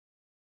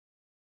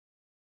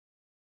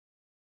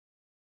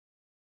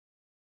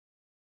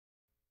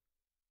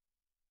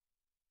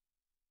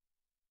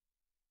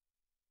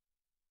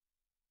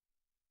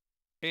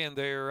And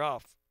they're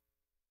off.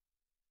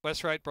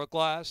 West Right broke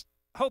last.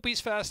 Hope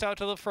he's fast out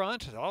to the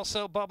front.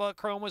 Also, Bubba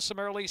Chrome with some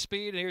early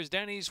speed. And here's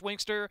Denny's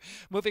Wingster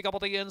moving up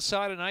on the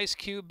inside. And Ice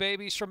Cube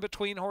Babies from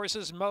between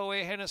horses. Moe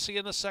Hennessy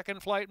in the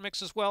second flight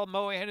mix as well.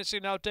 Moe Hennessy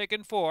now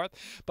taking fourth.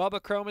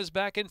 Bubba Chrome is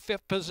back in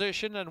fifth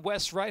position. And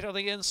West Right on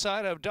the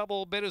inside of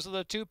double bidders of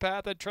the two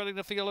path. And trailing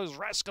the field is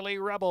Rascally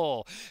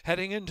Rebel.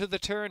 Heading into the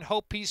turn,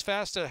 Hope he's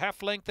fast a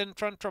half length in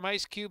front from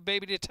Ice Cube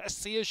Baby to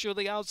test the issue of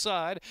the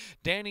outside.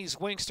 Danny's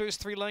Wingsters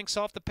 3 lengths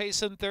off the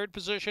pace in third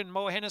position.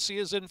 Moe Hennessy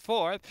is in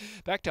fourth.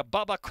 Back to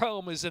Bubba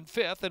Chrome is in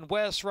fifth, and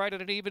West Right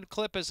at an even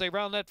clip as they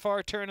round that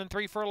far turn and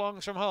 3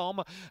 furlongs from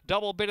home.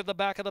 Double bid at the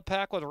back of the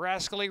pack with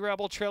Rascally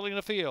Rebel trailing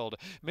the field.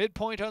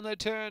 Midpoint on the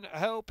turn,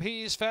 Hope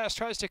he's fast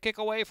tries to kick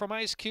away from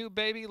Ice Cube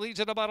Baby, leads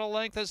at about a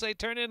length as they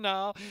turn in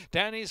now.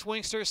 Danny's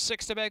Wingster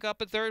 6 to make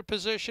up in third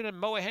position, and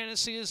Moe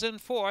Hennessy is in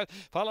fourth,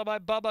 followed by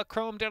Bubba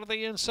Chrome down to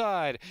the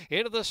inside.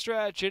 Into the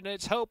stretch, and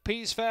it's Hope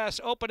he's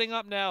fast opening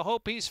up now.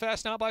 Hope he's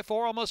fast now by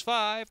 4, almost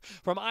 5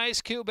 from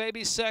Ice Cube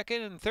Baby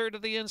second, and third to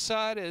the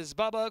inside is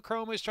Bubba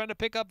Chrome is trying to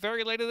pick up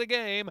very late in the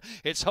game.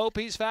 It's Hope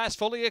he's fast,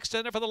 fully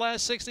extended for the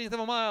last 16th of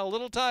a mile. A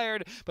little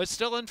tired, but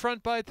still in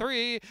front by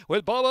 3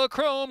 with Bubba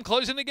Chrome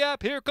closing the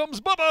gap. Here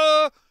comes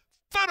Bubba.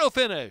 Photo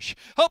finish.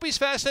 Hope he's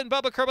fast and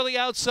Bubba Chrome on the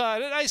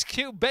outside. And Ice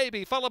Cube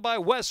Baby followed by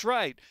West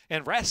Right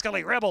and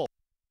Rascally Rebel.